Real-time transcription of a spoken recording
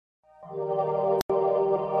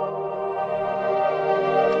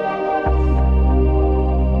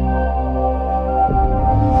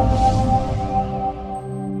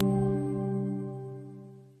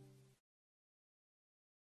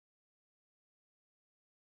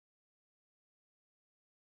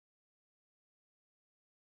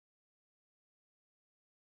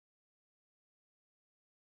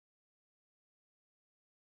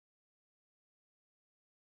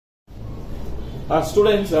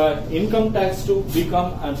Students income tax to BCom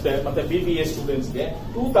ಮತ್ತೆ BBA students ಗೆ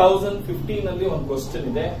 2015 ನಲ್ಲಿ ಒಂದು ಕ್ವಶನ್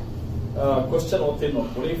ಇದೆ. ಕ್ವಶನ್ ಓದ್ತೀನಿ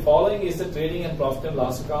ನೋಡ್ಕೊಳ್ಳಿ. Following is the trading and profit and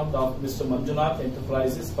loss account of mister Manjunath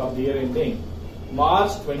enterprises for the year ending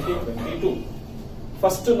March 2022.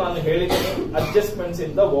 First ನಾನು ಹೇಳಿದ್ದೀನಿ ಅಡ್ಜಸ್ಟ್ಮೆಂಟ್ಸ್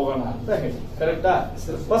ಇಂದ ಹೋಗೋಣ ಅಂತ ಹೇಳಿ, ಕರೆಕ್ಟಾ?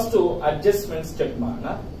 ಫಸ್ಟ್ ಅಡ್ಜಸ್ಟ್ಮೆಂಟ್ಸ್ ಚೆಕ್ ಮಾಡೋಣ.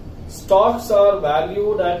 Stocks R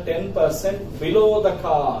valued at 10% below the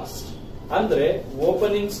cost. ಅಂದ್ರೆ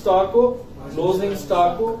ಓಪನಿಂಗ್ ಸ್ಟಾಕ್ ಕ್ಲೋಸಿಂಗ್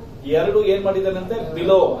ಸ್ಟಾಕ್ ಎರಡು ಏನ್ ಮಾಡಿದಾನಂತೆ?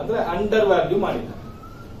 ಬಿಲೋ ಅಂದ್ರೆ ಅಂಡರ್ ವ್ಯಾಲ್ಯೂ ಮಾಡಿದ್ದಾನೆ.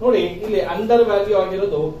 ನೋಡಿ, ಇಲ್ಲಿ ಅಂಡರ್ ವ್ಯಾಲ್ಯೂ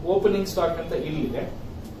ಆಗಿರೋದು ಓಪನಿಂಗ್ ಸ್ಟಾಕ್ ಅಂತ ಇಲ್ಲಿದೆ,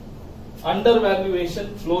 ಅಂಡರ್ ವ್ಯಾಲ್ಯೂಯೇಷನ್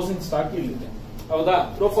ಕ್ಲೋಸಿಂಗ್ ಸ್ಟಾಕ್ ಇಲ್ಲಿದೆ. ಹೌದಾ?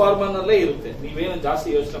 ಪ್ರೊಫಾರ್ಮನಲ್ಲೇ ಇರುತ್ತೆ, ನೀವೇನು ಜಾಸ್ತಿ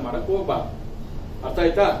ಯೋಚನೆ ಮಾಡಕ್ ಹೋಗ್ಬಾರ್ದು. ಅರ್ಥ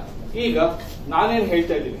ಆಯ್ತಾ? ಈಗ ನಾನೇನ್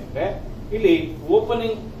ಹೇಳ್ತಾ ಇದ್ದೀನಿ ಅಂದ್ರೆ, ಇಲ್ಲಿ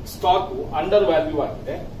ಓಪನಿಂಗ್ ಸ್ಟಾಕ್ ಅಂಡರ್ ವ್ಯಾಲ್ಯೂ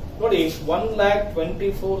ಆಗಿದೆ. ನೋಡಿ,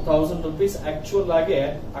 1,24,000 rupees ಆಕ್ಚುಯಲ್ ಆಗಿ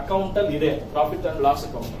ಅಕೌಂಟ್ ಅಲ್ಲಿ ಇದೆ, ಪ್ರಾಫಿಟ್ ಅಂಡ್ ಲಾಸ್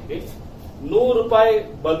ಅಕೌಂಟ್ ಅಲ್ಲಿ. 100 ರೂಪಾಯಿ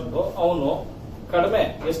ಬದಲು ಅವನು ಕಡಿಮೆ,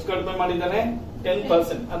 ಎಷ್ಟು ಕಡಿಮೆ ಮಾಡಿದ್ದಾನೆ?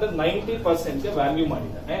 10%, ಅಂದ್ರೆ 90% ಗೆ ವ್ಯಾಲ್ಯೂ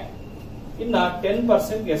ಮಾಡಿದ್ದಾನೆ. ಇನ್ನ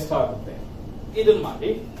 10% ಎಷ್ಟಾಗುತ್ತೆ ಇದನ್ನ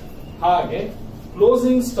ಮಾಡಿ. ಹಾಗೆ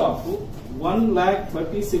ಕ್ಲೋಸಿಂಗ್ ಸ್ಟಾಕ್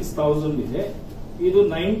 1,36,000 ಇದೆ, ಇದು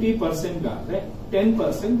 90% ಆದ್ರೆ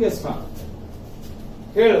 10% ಎಷ್ಟಾಗುತ್ತೆ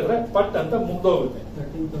ಹೇಳಿದ್ರೆ ಪಟ್ ಅಂತ ಮುಗ್ದೋಗುತ್ತೆ.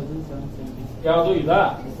 ಯಾವುದು ಇದಾ?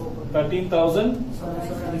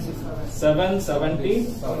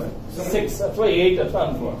 13,776 ಅಥವಾ 8 ಅಂತ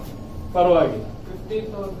ಅನ್ಕೋಣ, ಪರವಾಗಿಲ್ಲ.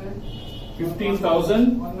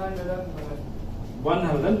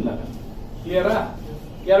 15,111 ಕ್ಲಿಯರಾ?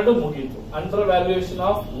 ಎರಡು ಮುಗೀತು. Under valuation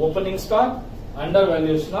of opening stock, under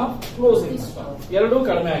valuation of closing stock ಎರಡೂ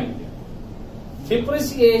ಕಡಿಮೆ ಆಗಿದೆ.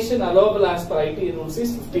 Depreciation allowable as per IT rules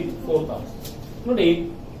is 54,000. ನೋಡಿ,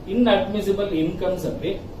 ಇನ್ಅಡ್ಮಿಸಿಬಲ್ ಇನ್ಕಮ್ಸ್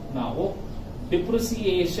ಅಲ್ಲಿ ನಾವು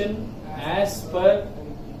depreciation as per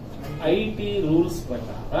IT rules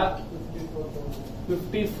ಪ್ರಕಾರ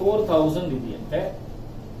 54,000 ಇದೆಯಂತೆ.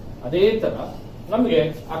 ಅದೇ ತರ ನಮಗೆ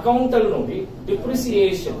ಅಕೌಂಟ್ ಅಲ್ಲಿ ನೋಡಿ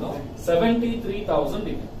ಡಿಪ್ರಿಸಿಯೇಷನ್ 73,000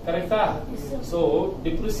 ಇದೆ, ಕರೆಕ್ಟಾ? So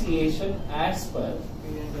depreciation as per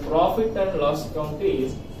profit and loss account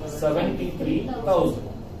is 73,000.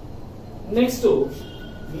 Next,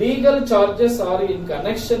 legal charges R in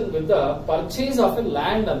connection with the purchase of A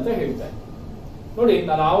land ಅಂತ ಹೇಳ್ತಾರೆ. ನೋಡಿ,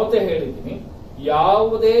 ನಾನು ಆವತ್ತೇ ಹೇಳಿದ್ದೀನಿ,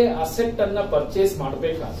 ಯಾವುದೇ ಅಸೆಟ್ ಅನ್ನ ಪರ್ಚೇಸ್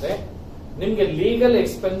ಮಾಡಬೇಕಾದ್ರೆ ನಿಮ್ಗೆ ಲೀಗಲ್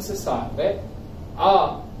ಎಕ್ಸ್ಪೆನ್ಸಸ್ ಆದ್ರೆ ಆ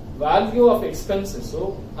ವ್ಯಾಲ್ಯೂ ಆಫ್ ಎಕ್ಸ್ಪೆನ್ಸಸ್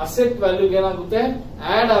ಅಸೆಟ್ ವ್ಯಾಲ್ಯೂಗೆ ಏನಾಗುತ್ತೆ?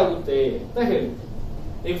 ಆಡ್ ಆಗುತ್ತೆ ಅಂತ ಹೇಳಿದ್ದೆ.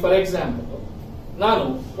 ಈಗ ಫಾರ್ ಎಕ್ಸಾಂಪಲ್ ನಾನು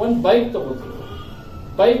ಒಂದು ಬೈಕ್ ತಗೋತೀನಿ,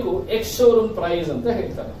 ಬೈಕು ಎಕ್ಸ್ ಶೋರೂಮ್ ಪ್ರೈಸ್ ಅಂತ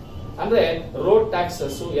ಹೇಳ್ತಾರೆ, ಅಂದ್ರೆ ರೋಡ್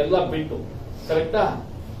ಟ್ಯಾಕ್ಸಸ್ ಎಲ್ಲ ಬಿಟ್ಟು, ಕರೆಕ್ಟಾ?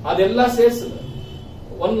 ಅದೆಲ್ಲ ಸೇರಿಸಿದ್ರೆ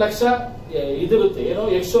 1 ಲಕ್ಷ ಇದಿರುತ್ತೆ, ಏನೋ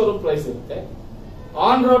ಎಕ್ಸ್ ಶೋರೂಮ್ ಪ್ರೈಸ್ ಇರುತ್ತೆ.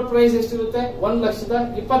 ಆನ್ ರೋಡ್ ಪ್ರೈಸ್ ಎಷ್ಟಿರುತ್ತೆ?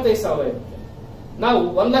 1,25,000 ಇರುತ್ತೆ. ನಾವು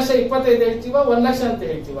 1,25,000 ಹೇಳ್ತೀವ, 1 ಲಕ್ಷ ಅಂತ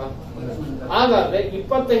ಹೇಳ್ತೀವ? ಹಾಗಾದ್ರೆ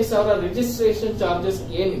 25,000 ರಿಜಿಸ್ಟ್ರೇಷನ್ ಚಾರ್ಜಸ್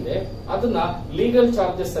ಏನಿದೆ ಅದನ್ನ ಲೀಗಲ್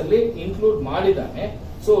ಚಾರ್ಜಸ್ ಅಲ್ಲಿ ಇನ್ಕ್ಲೂಡ್ ಮಾಡಿದ್ದಾನೆ.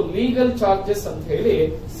 ಸೊ ಲೀಗಲ್ ಚಾರ್ಜಸ್ ಅಂತ ಹೇಳಿ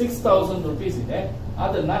 6,000 rupees ಇದೆ,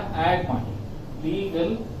 ಅದನ್ನ ಆಡ್ ಮಾಡಿ.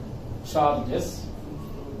 Legal charges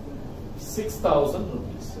 6,000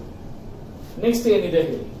 rupees. ನೆಕ್ಸ್ಟ್ ಏನಿದೆ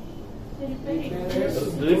ಹೇಳಿ?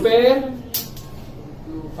 Repair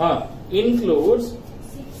includes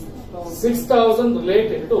 6,000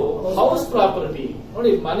 related to house property.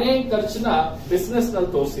 ನೋಡಿ, ಮನೆ ಖರ್ಚಿನ ಬಿಸ್ನೆಸ್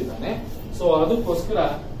ನಲ್ಲಿ ತೋರಿಸಿದ್ದಾನೆ. ಸೊ ಅದಕ್ಕೋಸ್ಕರ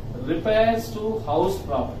repairs to house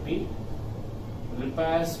property,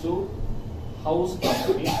 repairs to house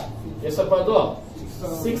property ಎಷ್ಟಪ್ಪ ಅದು?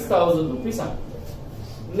 6,000 rupees ಆಗುತ್ತೆ.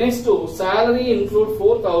 Next, salary include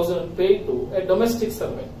 4,000 paid to A domestic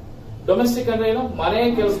survey. Domestic ಅಂದ್ರೆ ಏನು? ಮನೆ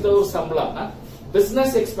ಕೆಲಸದವ್ರ ಸಂಬಳನ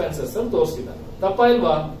ಬಿಸ್ನೆಸ್ ಎಕ್ಸ್ಪೆನ್ಸಸ್ ಅಂತ ತೋರಿಸಿದ್ದಾರೆ. ತಪ್ಪ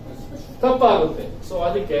ಇಲ್ವಾ? ತಪ್ಪಾಗುತ್ತೆ. ಸೊ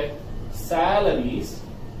ಅದಕ್ಕೆ ಸ್ಯಾಲರೀಸ್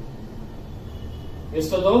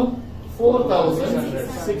ಎಷ್ಟದು?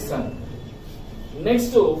 4,600.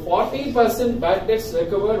 ನೆಕ್ಸ್ಟ್, 40% ಬ್ಯಾಡ್ debts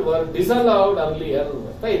recovered var disallowed earlier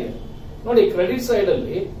ಅಂತ ಇದೆ. ನೋಡಿ, ಕ್ರೆಡಿಟ್ ಸೈಡ್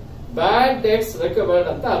ಅಲ್ಲಿ ಬ್ಯಾಡ್ ಡೆಟ್ಸ್ ರಿಕವರ್ಡ್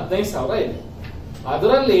ಅಂತ 15,000 ಇದೆ,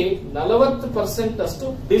 ಅದರಲ್ಲಿ 40% ಅಷ್ಟು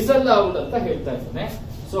ಡಿಸಲೌಡ್ ಅಂತ ಹೇಳ್ತಾ ಇದ್ದಾನೆ.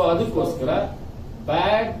 ಸೊ ಅದಕ್ಕೋಸ್ಕರ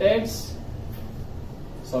ಬ್ಯಾಡ್ ಡೆಟ್ಸ್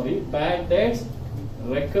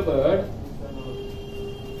ರಿಕವರ್ಡ್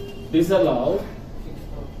ಡಿಸಲೌಡ್.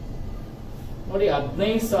 ನೋಡಿ,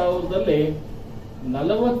 15,000ದಲ್ಲಿ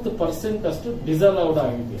 40% ಅಷ್ಟು ಡಿಸಲೌಡ್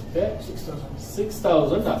ಆಗಿದೆಯಂತೆ,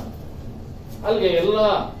 6,000 ಆಗುತ್ತೆ. ಅಲ್ಲಿಗೆ ಎಲ್ಲ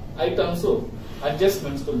ಐಟಮ್ಸ್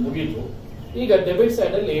ಅಡ್ಜಸ್ಟ್ಮೆಂಟ್ಸ್ ಮುಗಿತು. ಈಗ ಡೆಬಿಟ್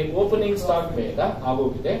ಸೈಡ್ ಅಲ್ಲಿ ಓಪನಿಂಗ್ ಸ್ಟಾಕ್ ಬೇಡ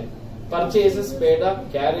ಆಗೋಗಿದೆ, ಪರ್ಚೇಸಸ್ ಬೇಡ,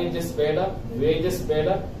 ಕ್ಯಾರೇಜಸ್ ಬೇಡ, ವೇಜಸ್ ಬೇಡ,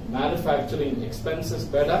 ಮ್ಯಾನುಫ್ಯಾಕ್ಚರಿಂಗ್ ಎಕ್ಸ್ಪೆನ್ಸಸ್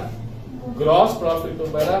ಬೇಡ, ಗ್ರಾಸ್ ಪ್ರಾಫಿಟ್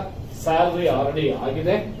ಬೇಡ, ಸ್ಯಾಲರಿ ಆಲ್ರೆಡಿ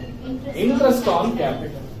ಆಗಿದೆ. Interest on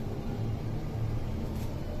capital,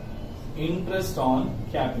 interest on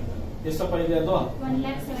capital ಎಷ್ಟಪ್ಪ ಇದೆ ಅದು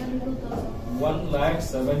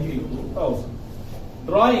 1,72,000.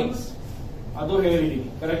 ಡ್ರಾಯಿಂಗ್ಸ್ ಅದು ಹೇಳಿದೀವಿ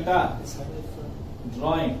ಕರೆಕ್ಟಾ.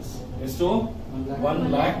 ಡ್ರಾಯಿಂಗ್ಸ್ ಎಷ್ಟು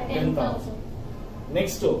 1,10,000.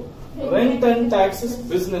 Next rent and taxes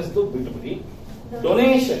business ಬಿಟ್ಬಿಡಿ.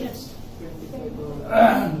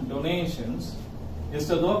 ಡೊನೇಷನ್ಸ್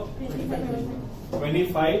ಎಷ್ಟದು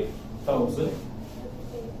 25,000.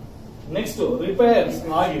 ನೆಕ್ಸ್ಟ್ ರಿಪೇರ್ಸ್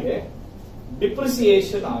ಆಗಿದೆ,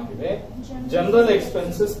 ಡಿಪ್ರಿಸಿಯೇಷನ್ ಆಗಿದೆ, ಜನರಲ್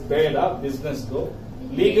ಎಕ್ಸ್ಪೆನ್ಸಸ್ ಬೇಡ ಬಿಸ್ನೆಸ್,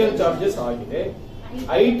 ಲೀಗಲ್ ಚಾರ್ಜಸ್ ಆಗಿದೆ,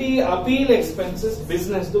 IT ಅಪೀಲ್ ಎಕ್ಸ್ಪೆನ್ಸಸ್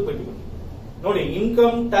ಬಿಸ್ನೆಸ್ ಬಿಟ್ಬಿಡಿ. ನೋಡಿ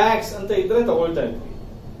ಇನ್ಕಮ್ ಟ್ಯಾಕ್ಸ್ ಅಂತ ಇದ್ರೆ ತಗೊಳ್ತಾ ಇದ್ವಿ,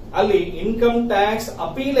 ಅಲ್ಲಿ ಇನ್ಕಮ್ ಟ್ಯಾಕ್ಸ್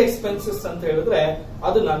ಅಪೀಲ್ ಎಕ್ಸ್ಪೆನ್ಸಸ್ ಅಂತ ಹೇಳಿದ್ರೆ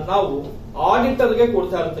ಅದನ್ನ ನಾವು ಆಡಿಟರ್ಗೆ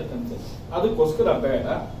ಕೊಡ್ತಾ ಇರತಕ್ಕಂಥದ್ದು, ಅದಕ್ಕೋಸ್ಕರ ಬೇಡ.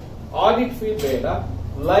 ಆಡಿಟ್ ಫೀ ಬೇಡ.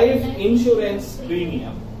 ಲೈಫ್ ಇನ್ಶೂರೆನ್ಸ್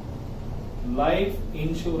ಪ್ರೀಮಿಯಂ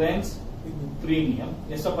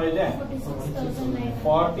ಎಷ್ಟಪ್ಪ ಇದೆ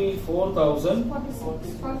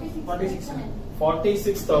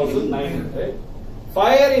 46,900.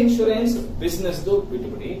 ಫೈರ್ ಇನ್ಶೂರೆನ್ಸ್ ಬಿಸ್ನೆಸ್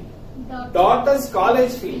ಬಿಟ್ಬಿಡಿ. ಡಾಟರ್ಸ್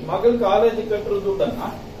ಕಾಲೇಜ್ ಫೀ, ಮಗಳ ಕಾಲೇಜ್ ಕಟ್ಟಿರೋ ದುಡ್ಡನ್ನ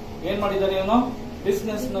ಏನ್ ಮಾಡಿದಾನೆ ಅವನು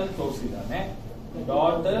ಬಿಸ್ನೆಸ್ ನಲ್ಲಿ ತೋರಿಸಿದ್ದಾನೆ.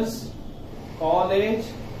 Daughters college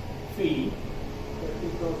fee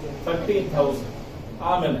 30,000.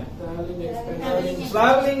 ಆಮೇಲೆ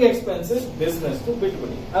ಟ್ರಾವೆಲಿಂಗ್ ಎಕ್ಸ್ಪೆನ್ಸಸ್ ಬಿಸ್ನೆಸ್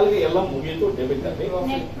ಬಿಟ್ಬಿಡಿ. ಅಲ್ಲಿಗೆ ಎಲ್ಲ ಮುಗಿಯಿತು ಡೆಬಿಟ್ ಅಲ್ಲಿ.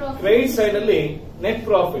 ಕ್ರೆಡಿಟ್ ಸೈಡ್ ಅಲ್ಲಿ ನೆಟ್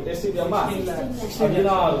ಪ್ರಾಫಿಟ್ ಎಷ್ಟಿದೆಯಮ್ಮ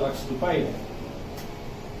 16 ಲಕ್ಷ ರೂಪಾಯಿ ಇದೆ.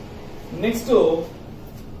 ನೆಕ್ಸ್ಟ್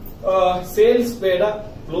ಸೇಲ್ಸ್ ಬೇಡ,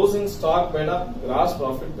 ಕ್ಲೋಸಿಂಗ್ ಸ್ಟಾಕ್ ಬೇಡ, ಗ್ರಾಸ್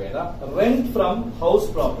ಪ್ರಾಫಿಟ್ ಬೇಡ. ರೆಂಟ್ ಫ್ರಮ್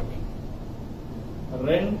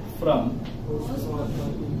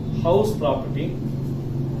ಹೌಸ್ ಪ್ರಾಪರ್ಟಿ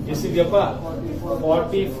ಎಷ್ಟಿದೆಯಪ್ಪ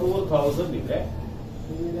 44,000 ಇದೆ.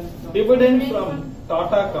 Dividend from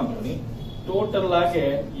Tata company total ಆಗಿ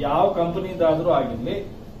ಯಾವ ಕಂಪನಿದಾದ್ರೂ ಆಗಿರ್ಲಿ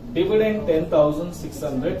dividend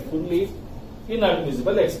 10,600 fully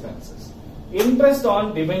inadmissible expenses. Interest on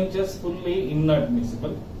debentures fully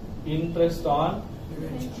inadmissible. Interest on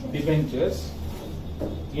debentures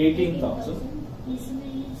 18,000.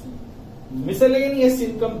 Miscellaneous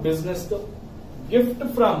income business. Gift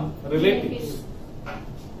from relatives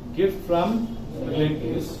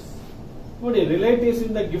ನೋಡಿ, relatives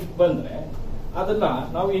ಇಂದ gift ಬಂದ್ರೆ ಅದನ್ನ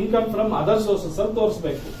ನಾವು ಇನ್ಕಮ್ ಫ್ರಮ್ ಅದರ್ ಸೋರ್ಸಸ್ ಅಲ್ಲಿ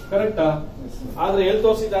ತೋರಿಸಬೇಕು, ಕರೆಕ್ಟಾ? ಆದ್ರೆ ಎಲ್ಲಿ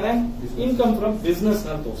ತೋರಿಸಿದಾನೆ? ಇನ್ಕಮ್ ಫ್ರಮ್ ಬಿಸ್ನೆಸ್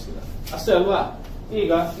ನಲ್ಲಿ ತೋರಿಸಿದಾನೆ, ಅಷ್ಟೇ ಅಲ್ವಾ?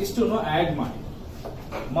 ಈಗ ಇಷ್ಟನ್ನು ಆಡ್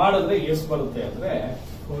ಮಾಡಿದ್ರೆ ಎಷ್ಟು ಬರುತ್ತೆ ಅಂದ್ರೆ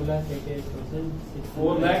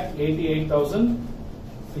 4,88,000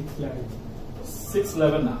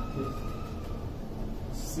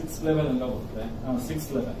 611 ಎಲ್ಲ ಬರುತ್ತೆ.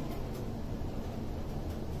 611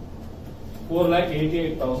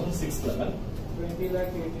 4,88,611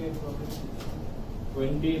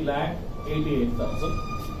 20,88,000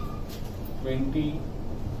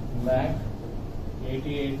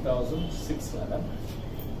 20,88,611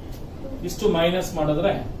 ಇಷ್ಟು ಮೈನಸ್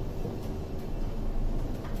ಮಾಡಿದ್ರೆ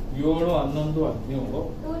 7,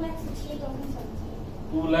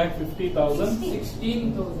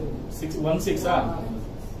 11, 17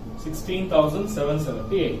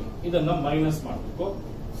 16,778 ಇದನ್ನ ಮೈನಸ್ ಮಾಡಬೇಕು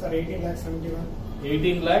ಸರ್.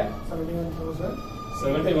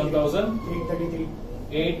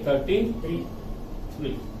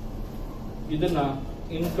 18,71,833 ಇದನ್ನ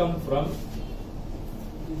ಇನ್ಕಮ್ ಫ್ರಮ್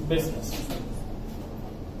ಬಿಸ್ನೆಸ್.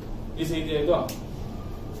 ಇದು